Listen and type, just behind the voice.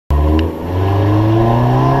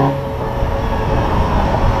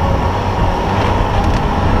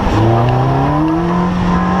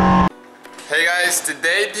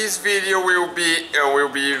this video will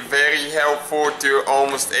be very helpful to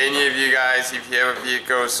almost any of you guys if you have a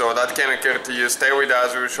vehicle, so that can occur to you. Stay with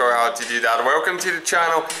us, we'll show you how to do that. Welcome to the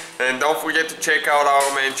channel, and don't forget to check out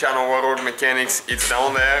our main channel, Road Mechanics. It's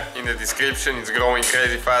down there in the description. It's growing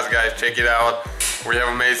crazy fast, guys. Check it out. We have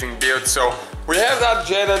amazing builds. So we have that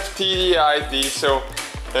jetted TDI diesel,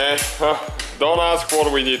 and don't ask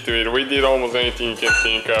what we did to it. We did almost anything you can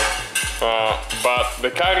think of. But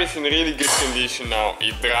the car is in really good condition now.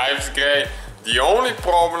 It drives great. The only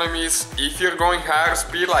problem is if you're going higher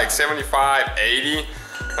speed like 75, 80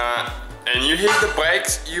 and you hit the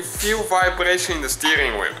brakes, you feel vibration in the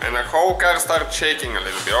steering wheel and the whole car starts shaking a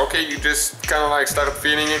little bit. Okay, you just kind of like start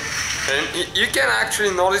feeling it, and you can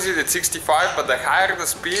actually notice it at 65, but the higher the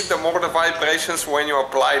speed, the more the vibrations when you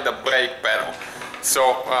apply the brake pedal.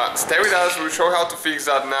 So stay with us, we'll show you how to fix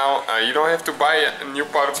that now. You don't have to buy new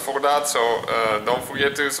parts for that, so don't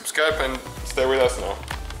forget to subscribe and stay with us now.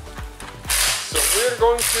 So we're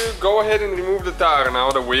going to go ahead and remove the tire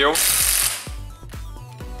now, the wheel.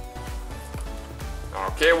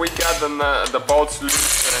 Okay, we got the bolts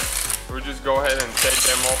loose, and we'll just go ahead and take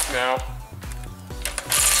them off now.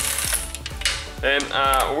 And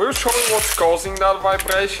we'll show you what's causing that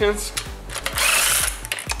vibrations.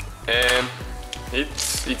 And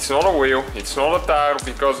it's not a wheel, it's not a tire,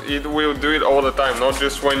 because it will do it all the time, not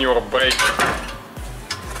just when you're braking.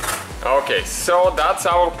 Okay, so that's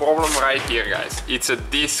our problem right here, guys. It's a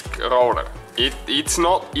disc rotor. It's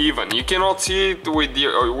not even. You cannot see it with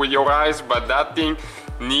your eyes, but that thing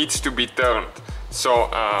needs to be turned. So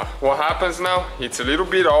what happens now? It's a little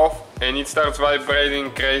bit off and it starts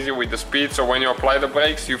vibrating crazy with the speed. So when you apply the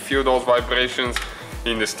brakes, you feel those vibrations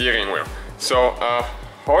in the steering wheel. So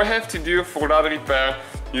all you have to do for that repair,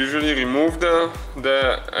 usually remove the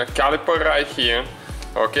caliper right here,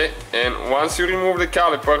 okay? And once you remove the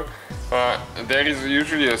caliper, there is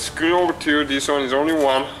usually a screw or two. This one is only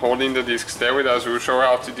one holding the disc. Stay with us, we'll show you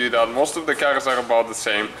how to do that. Most of the cars are about the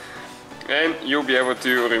same, and you'll be able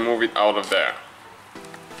to remove it out of there.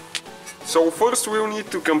 So first we'll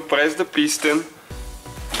need to compress the piston,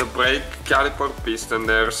 the brake caliper piston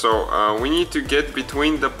there. So we need to get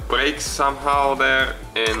between the brakes somehow there,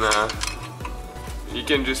 and you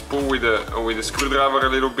can just pull with a screwdriver a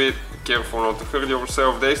little bit. Careful not to hurt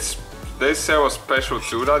yourself. They sell a special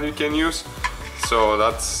tool that you can use, so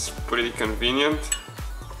that's pretty convenient.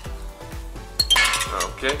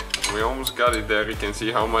 Okay, we almost got it there. You can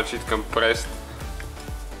see how much it compressed.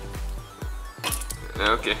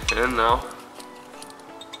 Okay, and now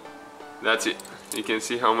that's it. You can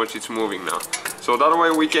see how much it's moving now. So that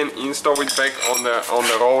way we can install it back on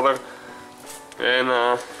the rotor,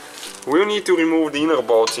 and we'll need to remove the inner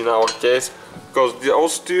bolts in our case, because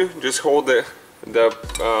those two just hold the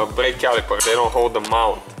brake caliper. They don't hold the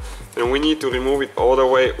mount, and we need to remove it all the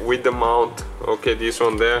way with the mount. Okay, this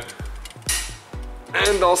one there,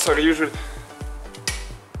 and those are usually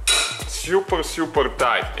super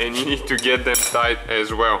tight, and you need to get them tight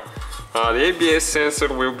as well. The ABS sensor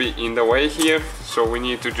will be in the way here, so we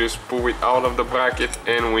need to just pull it out of the bracket,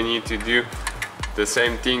 and we need to do the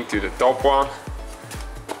same thing to the top one.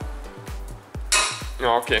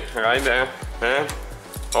 Okay, right there. And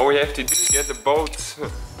all we have to do is get the bolts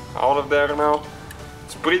out of there now.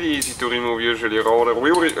 It's pretty easy to remove usually a rotor.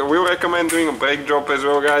 We recommend doing a brake job as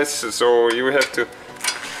well, guys, so you have to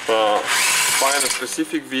find a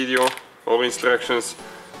specific video or instructions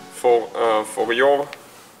for your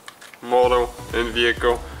model and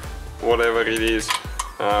vehicle, whatever it is,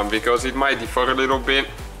 because it might differ a little bit.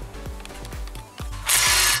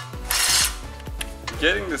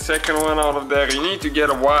 Getting the second one out of there, you need to get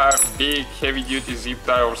a wire, big heavy duty zip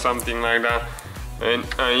tie or something like that, and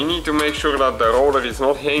you need to make sure that the rotor is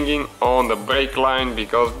not hanging on the brake line,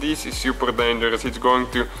 because this is super dangerous. It's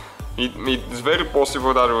very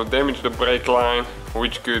possible that it will damage the brake line,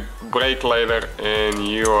 which could break later and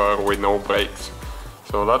you are with no brakes.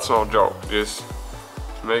 So that's no joke. Just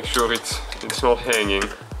make sure it's not hanging.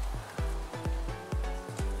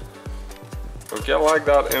 Okay, like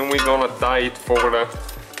that, and we're gonna tie it for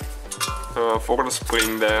the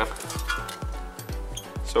spring there,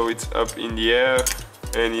 so it's up in the air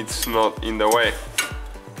and it's not in the way.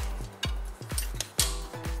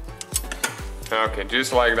 Okay,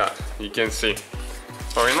 just like that, you can see.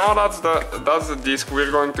 Okay, now that's the disc.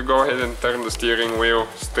 We're going to go ahead and turn the steering wheel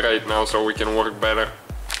straight now, so we can work better.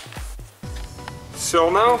 So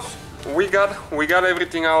now we got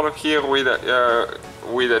everything out of here with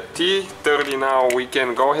a T30. Now we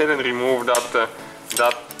can go ahead and remove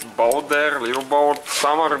that bolt there, little bolt.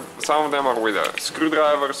 Some of them are with a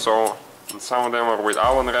screwdriver, so some of them are with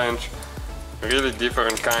Allen wrench. Really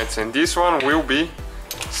different kinds, and this one will be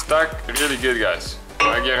stuck really good, guys.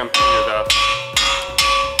 I guarantee you that.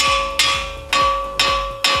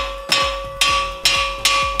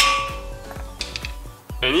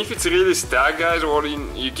 And if it's really stuck, guys, what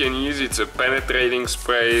you can use, it's a penetrating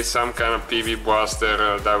spray, some kind of PV buster,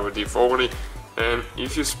 WD-40. And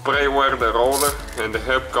if you spray where the rotor and the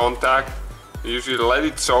hub contact, you usually let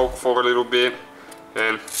it soak for a little bit,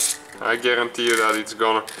 and I guarantee you that it's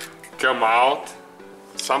gonna come out.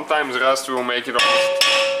 Sometimes rust will make it almost.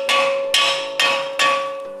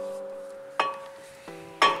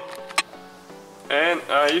 And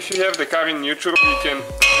if you have the car in neutral, you can.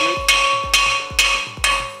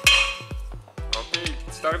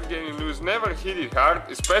 Start getting loose. Never hit it hard,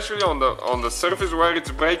 especially on the surface where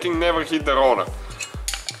it's breaking. Never hit the rotor.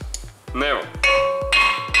 Never.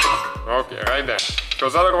 Okay, right there.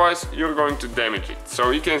 Because otherwise you're going to damage it.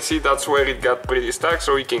 So you can see that's where it got pretty stuck.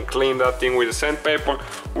 So we can clean that thing with a sandpaper.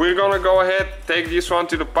 We're gonna go ahead, take this one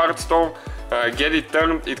to the parts store, get it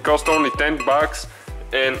turned. It cost only 10 bucks.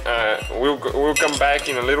 And we'll come back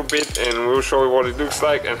in a little bit and we'll show you what it looks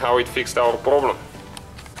like and how it fixed our problem.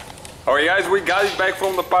 Alright guys, we got it back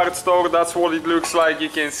from the parts store. That's what it looks like. You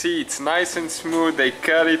can see it's nice and smooth. They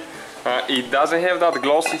cut it. It doesn't have that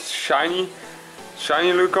glossy, shiny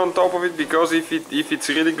look on top of it, because if it's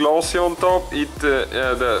really glossy on top,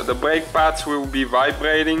 the brake pads will be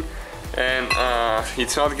vibrating, and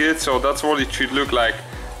it's not good. So that's what it should look like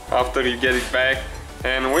after you get it back.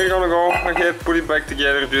 And we're gonna go ahead, put it back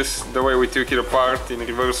together just the way we took it apart in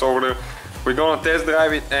reverse order. We're gonna test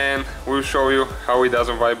drive it and we'll show you how it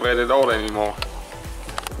doesn't vibrate at all anymore.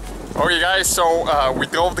 Okay guys, so we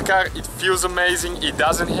drove the car. It feels amazing. It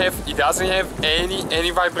doesn't have any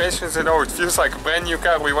vibrations at all. It feels like a brand new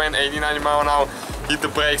car. We went 80-90 miles an hour, hit the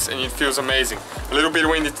brakes, and it feels amazing. A little bit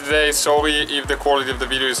windy today. Sorry if the quality of the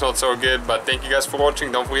video is not so good, but thank you guys for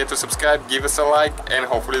watching. Don't forget to subscribe, give us a like, and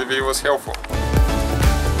hopefully the video was helpful.